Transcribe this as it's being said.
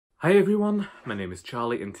Hi everyone, my name is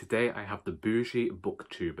Charlie and today I have the Boujee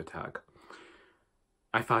Booktuber Tag.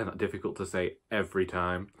 I find that difficult to say every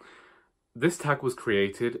time. This tag was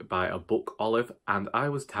created by a Book Olive and I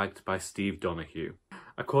was tagged by Steve Donahue.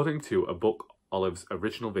 According to a Book Olive's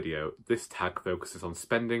original video, this tag focuses on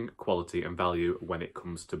spending, quality and value when it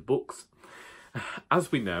comes to books.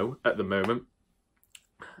 As we know at the moment,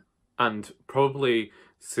 and probably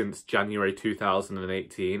since January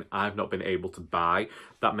 2018, I've not been able to buy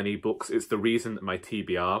that many books. It's the reason that my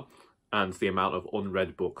TBR and the amount of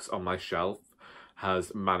unread books on my shelf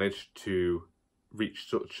has managed to reach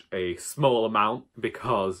such a small amount,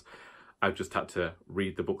 because I've just had to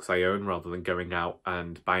read the books I own rather than going out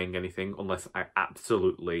and buying anything unless I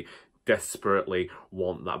absolutely desperately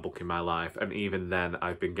want that book in my life, and even then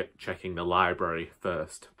I've been checking the library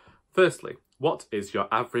first. Firstly, what is your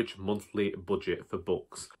average monthly budget for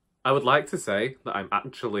books? I would like to say that I'm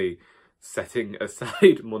actually setting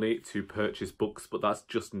aside money to purchase books, but that's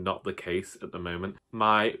just not the case at the moment.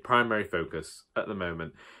 My primary focus at the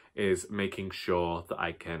moment is making sure that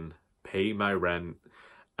I can pay my rent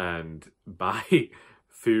and buy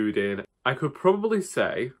food in. I could probably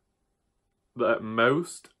say that at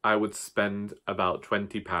most I would spend about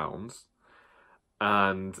 £20,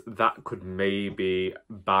 and that could maybe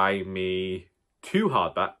buy me 2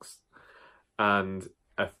 hardbacks and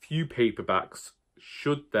a few paperbacks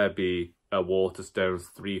should there be a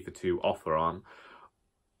Waterstones 3 for 2 offer on,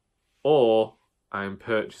 or I'm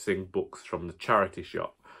purchasing books from the charity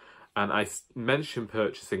shop. And I mention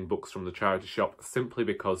purchasing books from the charity shop simply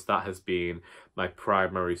because that has been my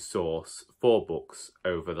primary source for books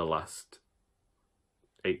over the last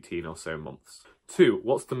 18 or so months. 2,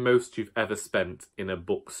 what's the most you've ever spent in a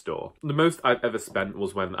bookstore? The most I've ever spent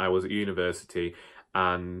was when I was at university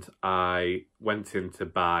and I went in to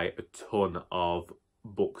buy a ton of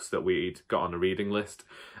books that we'd got on a reading list,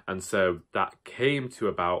 and so that came to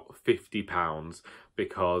about £50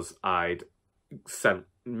 because I'd sent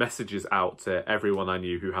messages out to everyone I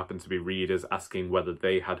knew who happened to be readers asking whether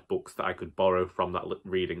they had books that I could borrow from that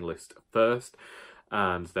reading list first.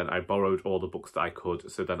 And then I borrowed all the books that I could,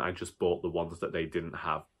 so then I just bought the ones that they didn't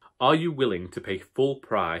have. Are you willing to pay full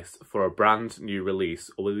price for a brand new release,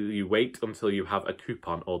 or will you wait until you have a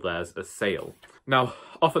coupon or there's a sale? Now,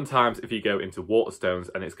 oftentimes if you go into Waterstones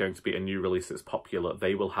and it's going to be a new release that's popular,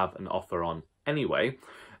 they will have an offer on anyway.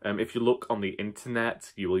 If you look on the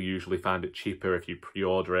internet, you will usually find it cheaper if you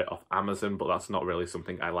pre-order it off Amazon, but that's not really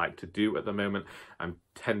something I like to do at the moment. I'm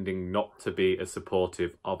tending not to be as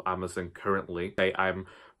supportive of Amazon currently. I'm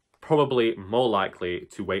probably more likely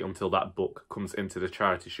to wait until that book comes into the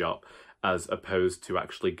charity shop as opposed to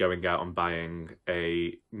actually going out and buying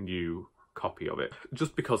a new copy of it.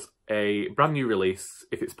 Just because a brand new release,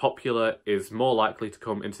 if it's popular, is more likely to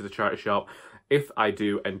come into the charity shop. If I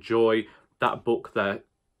do enjoy that book, there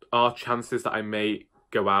are chances that I may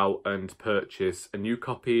go out and purchase a new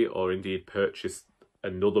copy or indeed purchase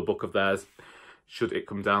another book of theirs should it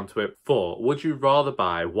come down to it. 4, would you rather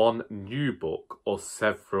buy one new book or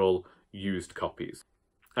several used copies?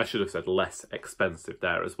 I should have said less expensive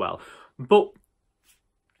there as well. But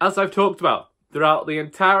as I've talked about throughout the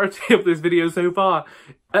entirety of this video so far,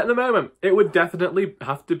 at the moment it would definitely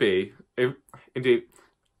have to be, indeed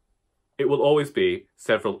it will always be,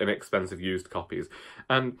 several inexpensive used copies.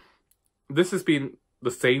 And this has been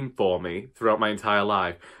the same for me throughout my entire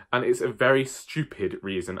life. And it's a very stupid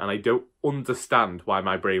reason, and I don't understand why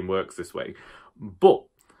my brain works this way. But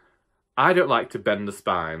I don't like to bend the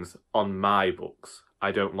spines on my books.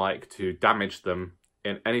 I don't like to damage them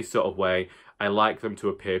in any sort of way. I like them to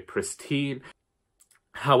appear pristine.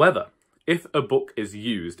 However, if a book is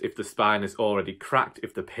used, if the spine is already cracked,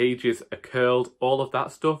 if the pages are curled, all of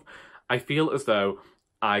that stuff, I feel as though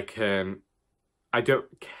I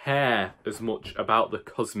don't care as much about the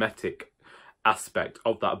cosmetic aspect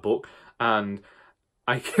of that book, and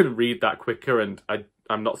I can read that quicker, and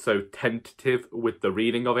I'm not so tentative with the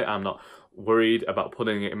reading of it. I'm not worried about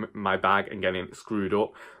putting it in my bag and getting it screwed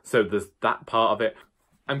up. So there's that part of it.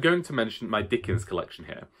 I'm going to mention my Dickens collection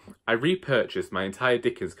here. I repurchased my entire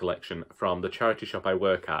Dickens collection from the charity shop I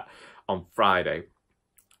work at on Friday.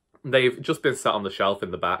 They've just been sat on the shelf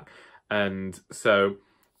in the back. And so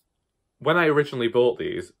when I originally bought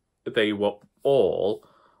these, they were all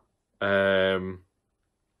only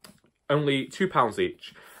 £2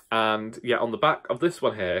 each. And yeah, on the back of this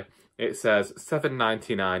one here, it says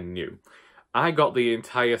 £7.99 new. I got the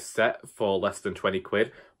entire set for less than 20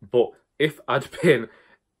 quid, but if I'd been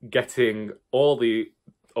getting all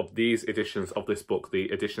of these editions of this book,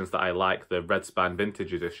 the editions that I like, the Red Spine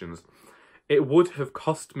Vintage editions, it would have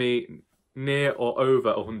cost me near or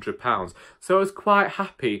over £100. So I was quite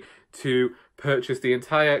happy to purchase the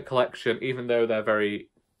entire collection, even though they're very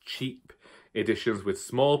cheap editions with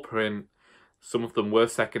small print. Some of them were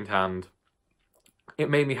secondhand. It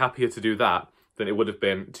made me happier to do that than it would have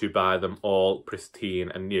been to buy them all pristine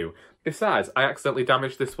and new. Besides, I accidentally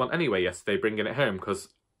damaged this one anyway yesterday bringing it home because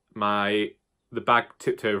the bag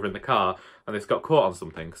tipped over in the car and this got caught on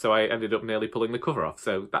something, so I ended up nearly pulling the cover off,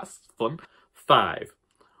 so that's fun. 5.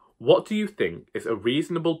 What do you think is a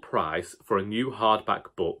reasonable price for a new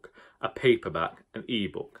hardback book, a paperback, an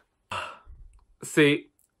ebook? See,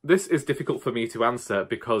 this is difficult for me to answer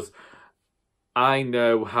because I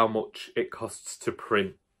know how much it costs to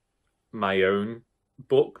print my own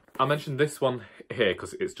book. I'll mention this one here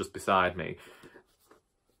because it's just beside me.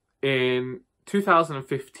 In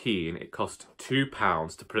 2015, it cost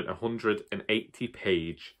 £2 to print a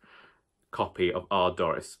 180-page copy of R.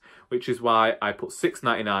 Doris, which is why I put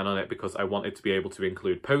 £6.99 on it, because I wanted to be able to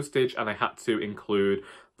include postage and I had to include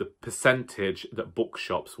the percentage that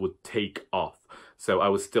bookshops would take off. So I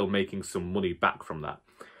was still making some money back from that.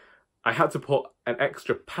 I had to put an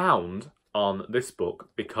extra £1 on this book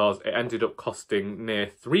because it ended up costing near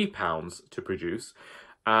 £3 to produce,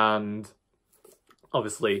 and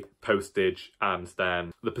obviously postage and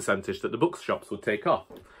then the percentage that the bookshops would take off.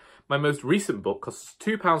 My most recent book costs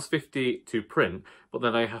 £2.50 to print, but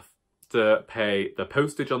then I have to pay the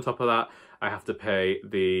postage on top of that, I have to pay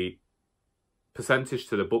the percentage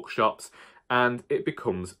to the bookshops, and it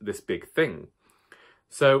becomes this big thing.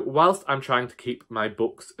 So whilst I'm trying to keep my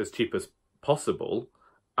books as cheap as possible,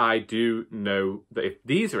 I do know that if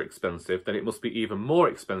these are expensive, then it must be even more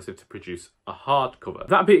expensive to produce a hardcover.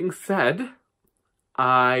 That being said,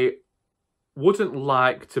 I wouldn't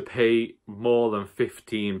like to pay more than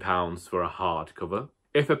 £15 for a hardcover.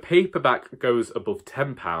 If a paperback goes above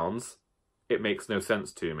 £10, it makes no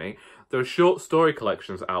sense to me. There are short story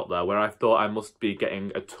collections out there where I thought I must be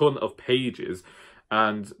getting a ton of pages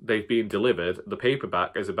and they've been delivered. The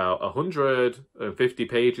paperback is about 150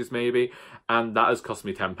 pages maybe, and that has cost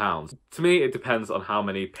me £10. To me, it depends on how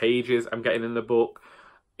many pages I'm getting in the book.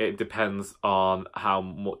 It depends on how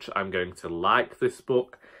much I'm going to like this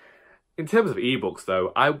book. In terms of ebooks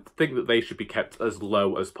though, I think that they should be kept as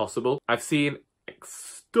low as possible. I've seen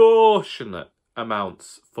extortionate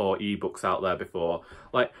amounts for ebooks out there before.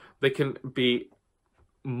 Like, they can be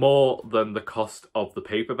more than the cost of the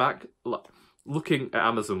paperback. Like, looking at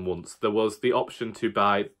Amazon once, there was the option to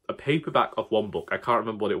buy a paperback of one book, I can't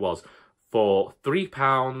remember what it was, for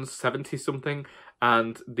 £3.70 something,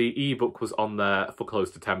 and the ebook was on there for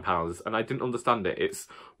close to £10, and I didn't understand it. It's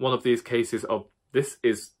one of these cases of, this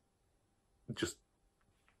is just,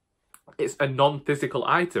 it's a non-physical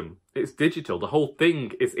item. It's digital. The whole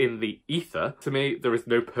thing is in the ether. To me, there is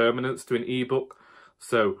no permanence to an ebook,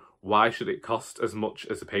 so why should it cost as much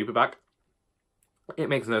as a paperback? It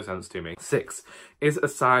makes no sense to me. 6. Is a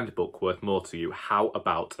signed book worth more to you? How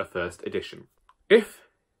about a first edition? If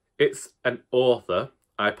it's an author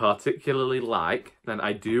I particularly like, then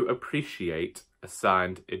I do appreciate a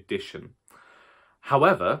signed edition.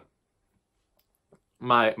 However,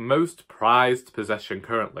 my most prized possession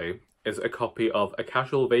currently is a copy of A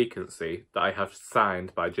Casual Vacancy that I have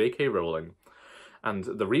signed by J.K. Rowling. And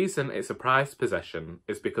the reason it's a prized possession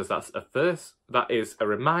is because that is a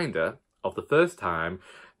reminder of the first time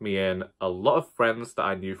me and a lot of friends that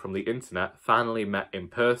I knew from the internet finally met in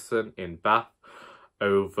person in Bath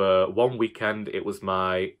over one weekend. It was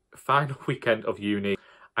my final weekend of uni.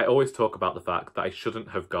 I always talk about the fact that I shouldn't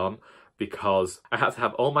have gone because I had to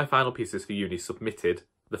have all my final pieces for uni submitted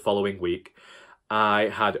the following week. I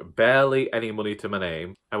had barely any money to my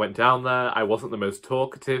name. I went down there. I wasn't the most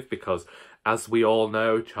talkative because, as we all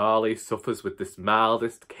know, Charlie suffers with this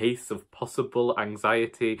mildest case of possible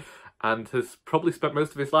anxiety and has probably spent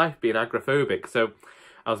most of his life being agoraphobic. So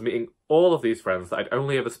I was meeting all of these friends that I'd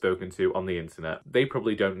only ever spoken to on the internet. They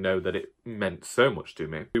probably don't know that it meant so much to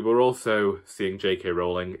me. We were also seeing J.K.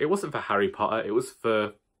 Rowling. It wasn't for Harry Potter, it was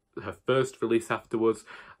for her first release afterwards.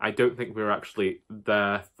 I don't think we were actually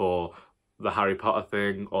there for the Harry Potter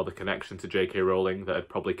thing or the connection to J.K. Rowling that had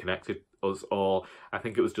probably connected us all. I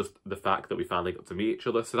think it was just the fact that we finally got to meet each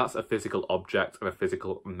other. So that's a physical object and a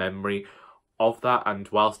physical memory of that. And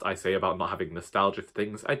whilst I say about not having nostalgia for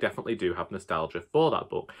things, I definitely do have nostalgia for that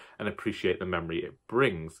book and appreciate the memory it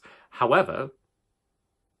brings. However,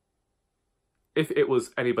 if it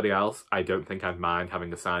was anybody else, I don't think I'd mind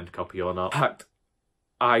having a signed copy or not. In fact,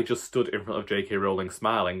 I just stood in front of J.K. Rowling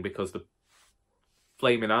smiling because the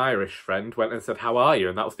flaming Irish friend went and said, "How are you?"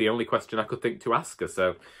 And that was the only question I could think to ask her.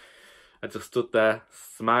 So I just stood there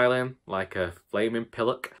smiling like a flaming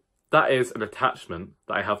pillock. that is an attachment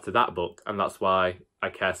that I have to that book, and that's why I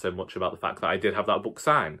care so much about the fact that I did have that book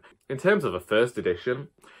signed. In terms of a first edition,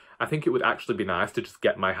 I think it would actually be nice to just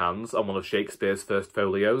get my hands on one of Shakespeare's first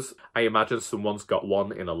folios. I imagine someone's got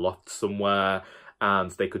one in a loft somewhere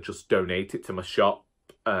and they could just donate it to my shop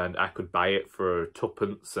and I could buy it for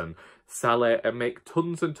twopence and sell it and make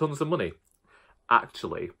tons and tons of money.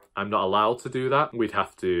 Actually, I'm not allowed to do that. We'd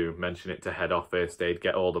have to mention it to head office, they'd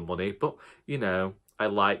get all the money, but you know, I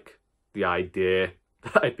like the idea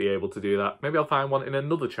that I'd be able to do that. Maybe I'll find one in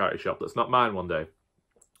another charity shop that's not mine one day.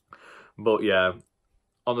 But yeah,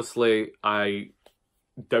 honestly, I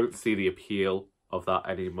don't see the appeal of that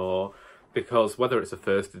anymore, because whether it's a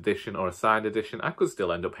first edition or a signed edition, I could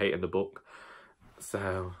still end up hating the book.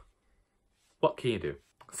 So, what can you do?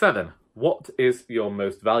 7. What is your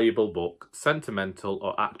most valuable book, sentimental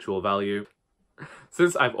or actual value?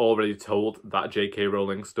 Since I've already told that J.K.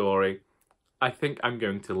 Rowling story, I think I'm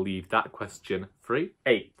going to leave that question free.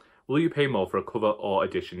 8. Will you pay more for a cover or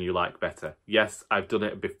edition you like better? Yes, I've done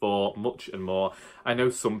it before, much and more. I know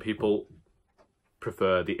some people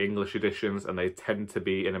prefer the English editions and they tend to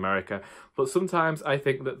be in America, but sometimes I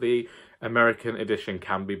think that the American edition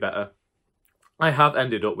can be better. I have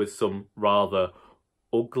ended up with some rather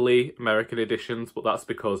ugly American editions, but that's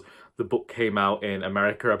because the book came out in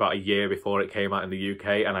America about a year before it came out in the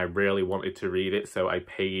UK and I really wanted to read it, so I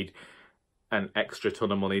paid an extra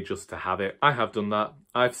ton of money just to have it. I have done that.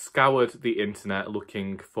 I've scoured the internet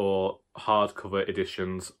looking for hardcover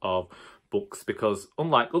editions of books because,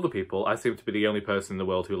 unlike other people, I seem to be the only person in the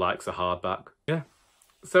world who likes a hardback. Yeah.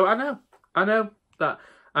 So I know that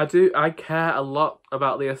I care a lot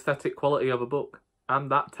about the aesthetic quality of a book. I'm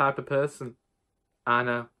that type of person. I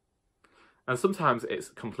know. And sometimes it's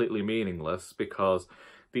completely meaningless because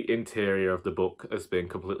the interior of the book has been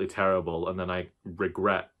completely terrible and then I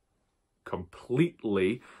regret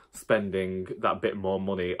completely spending that bit more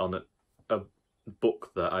money on a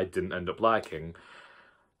book that I didn't end up liking,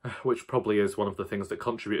 which probably is one of the things that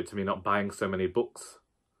contributed to me not buying so many books.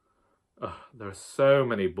 There are so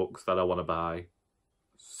many books that I want to buy.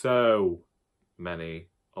 So many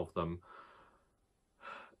of them.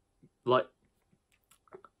 Like,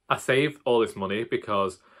 I save all this money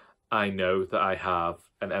because I know that I have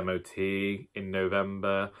an MOT in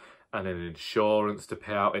November and an insurance to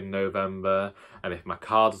pay out in November, and if my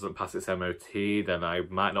car doesn't pass its MOT, then I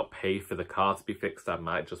might not pay for the car to be fixed, I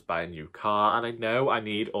might just buy a new car, and I know I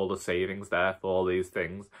need all the savings there for all these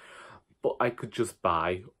things, but I could just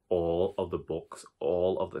buy all of the books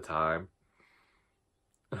all of the time.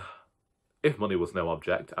 If money was no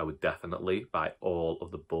object, I would definitely buy all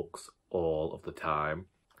of the books all of the time.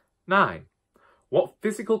 9. What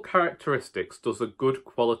physical characteristics does a good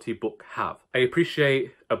quality book have? I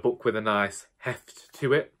appreciate a book with a nice heft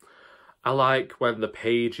to it. I like when the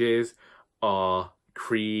pages are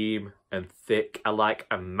cream and thick. I like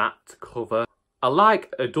a matte cover. I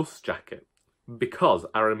like a dust jacket because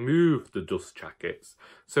I remove the dust jackets.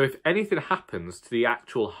 So if anything happens to the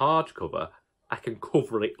actual hardcover, I can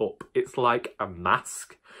cover it up. It's like a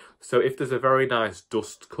mask. So if there's a very nice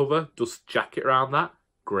dust jacket around that,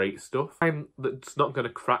 great stuff. That's not going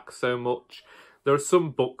to crack so much. There are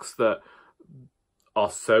some books that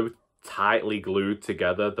are so tightly glued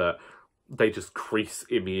together that they just crease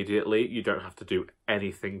immediately. You don't have to do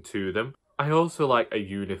anything to them. I also like a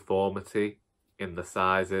uniformity in the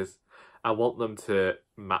sizes. I want them to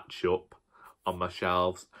match up on my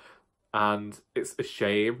shelves. And it's a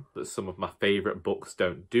shame that some of my favourite books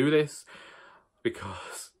don't do this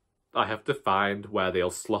because I have to find where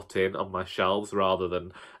they'll slot in on my shelves rather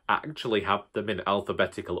than actually have them in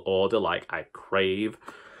alphabetical order like I crave.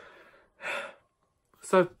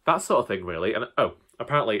 So that sort of thing really. And oh,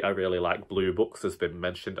 apparently I really like blue books, has been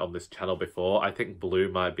mentioned on this channel before. I think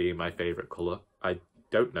blue might be my favourite colour. I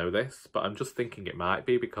don't know this, but I'm just thinking it might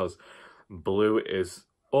be because blue is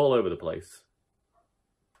all over the place.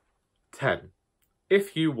 10.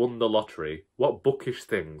 If you won the lottery, what bookish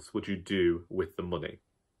things would you do with the money?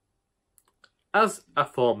 As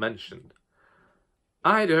aforementioned,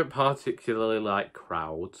 I don't particularly like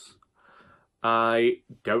crowds. I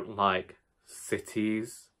don't like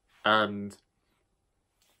cities. And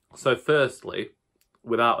so firstly,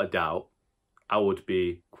 without a doubt, I would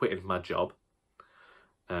be quitting my job.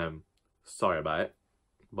 Sorry about it,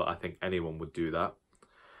 but I think anyone would do that.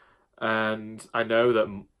 And I know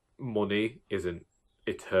that money isn't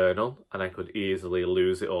eternal and I could easily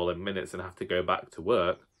lose it all in minutes and have to go back to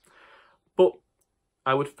work. But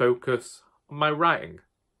I would focus on my writing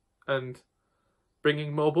and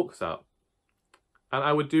bringing more books out. And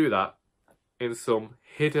I would do that in some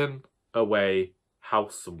hidden away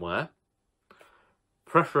house somewhere.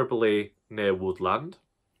 preferably near woodland.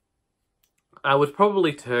 I would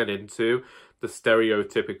probably turn into the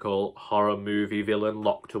stereotypical horror movie villain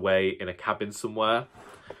locked away in a cabin somewhere.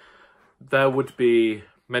 There would be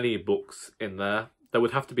many books in there. There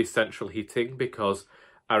would have to be central heating because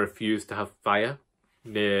I refuse to have fire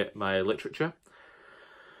near my literature.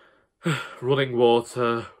 Running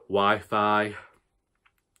water, Wi-Fi.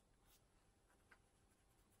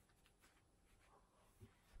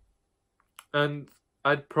 And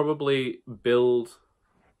I'd probably build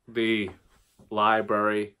the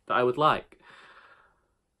library that I would like.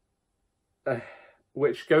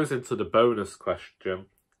 Which goes into the bonus question.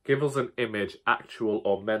 Give us an image, actual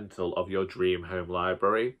or mental, of your dream home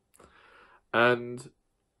library. And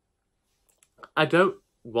I don't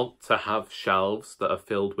want to have shelves that are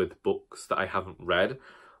filled with books that I haven't read.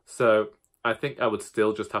 So I think I would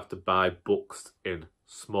still just have to buy books in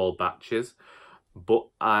small batches. But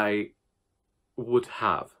I would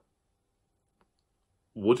have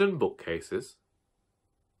wooden bookcases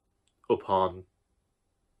up on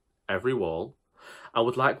every wall. I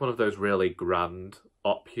would like one of those really grand,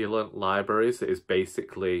 opulent libraries that is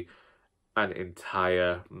basically an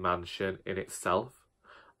entire mansion in itself.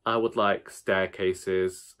 I would like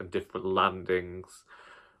staircases and different landings,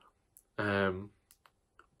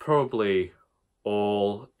 probably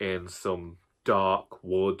all in some dark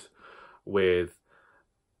wood with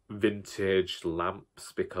vintage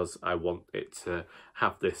lamps, because I want it to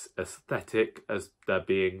have this aesthetic as there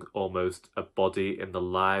being almost a body in the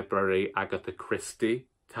library, Agatha Christie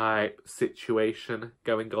type situation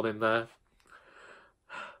going on in there.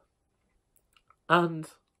 And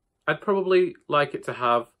I'd probably like it to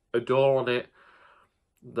have a door on it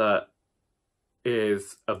that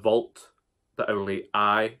is a vault that only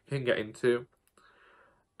I can get into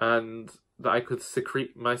and that I could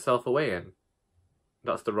secrete myself away in.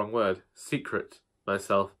 That's the wrong word. Secret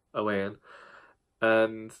myself away in.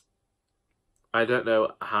 And I don't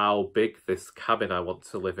know how big this cabin I want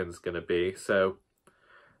to live in is going to be, so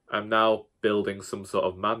I'm now building some sort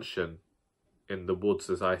of mansion in the woods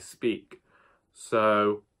as I speak.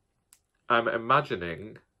 So I'm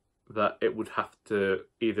imagining that it would have to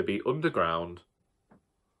either be underground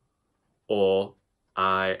or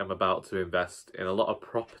I am about to invest in a lot of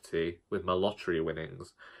property with my lottery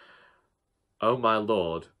winnings. Oh my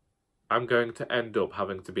lord, I'm going to end up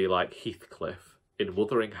having to be like Heathcliff in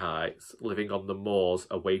Wuthering Heights, living on the moors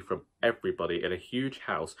away from everybody in a huge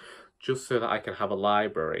house just so that I can have a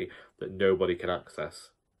library that nobody can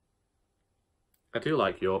access. I do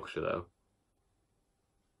like Yorkshire though.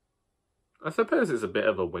 I suppose it's a bit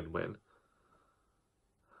of a win-win.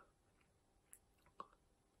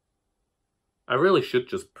 I really should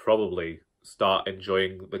just probably start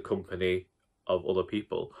enjoying the company of other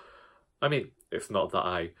people. I mean, it's not that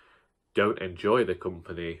I don't enjoy the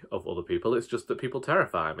company of other people, it's just that people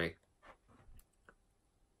terrify me.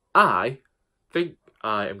 I think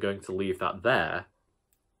I am going to leave that there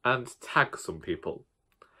and tag some people.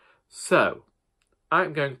 So,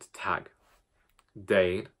 I'm going to tag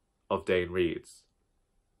Dane of Dane Reads,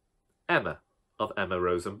 Emma of Emma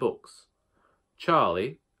Rosen Books,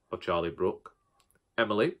 Charlie of Charlie Brooke,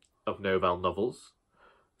 Emily of Novell Novels,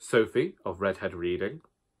 Sophie of Redhead Reading,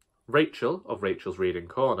 Rachel of Rachel's Reading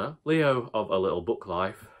Corner, Leo of A Little Book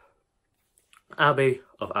Life, Abby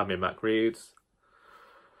of Abby Mac Reads,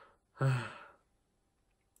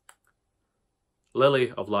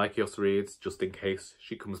 Lily of Lykios Reads, just in case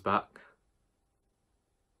she comes back,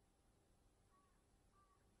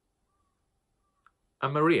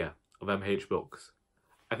 and Maria of MH Books.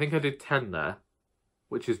 I think I did 10 there,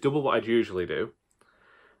 which is double what I'd usually do,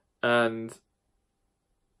 and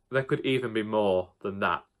there could even be more than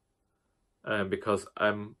that. Because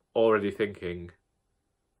I'm already thinking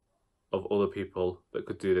of other people that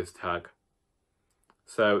could do this tag.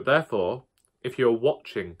 So therefore, if you're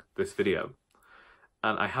watching this video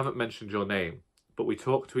and I haven't mentioned your name, but we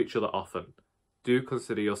talk to each other often, do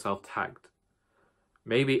consider yourself tagged.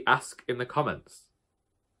 Maybe ask in the comments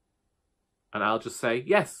and I'll just say,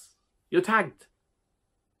 yes, you're tagged.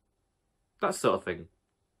 That sort of thing.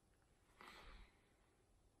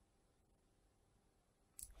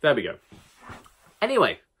 There we go.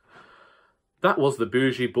 Anyway, that was the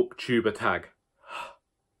Boujee Booktuber Tag.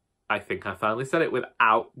 I think I finally said it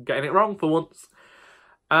without getting it wrong for once.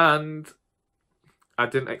 And I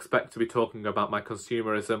didn't expect to be talking about my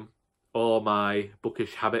consumerism or my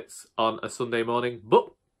bookish habits on a Sunday morning,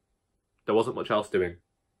 but there wasn't much else doing.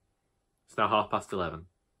 It's now 11:30.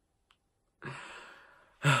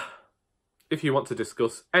 If you want to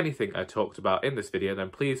discuss anything I talked about in this video, then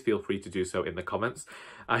please feel free to do so in the comments.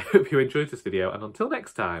 I hope you enjoyed this video, and until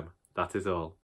next time, that is all.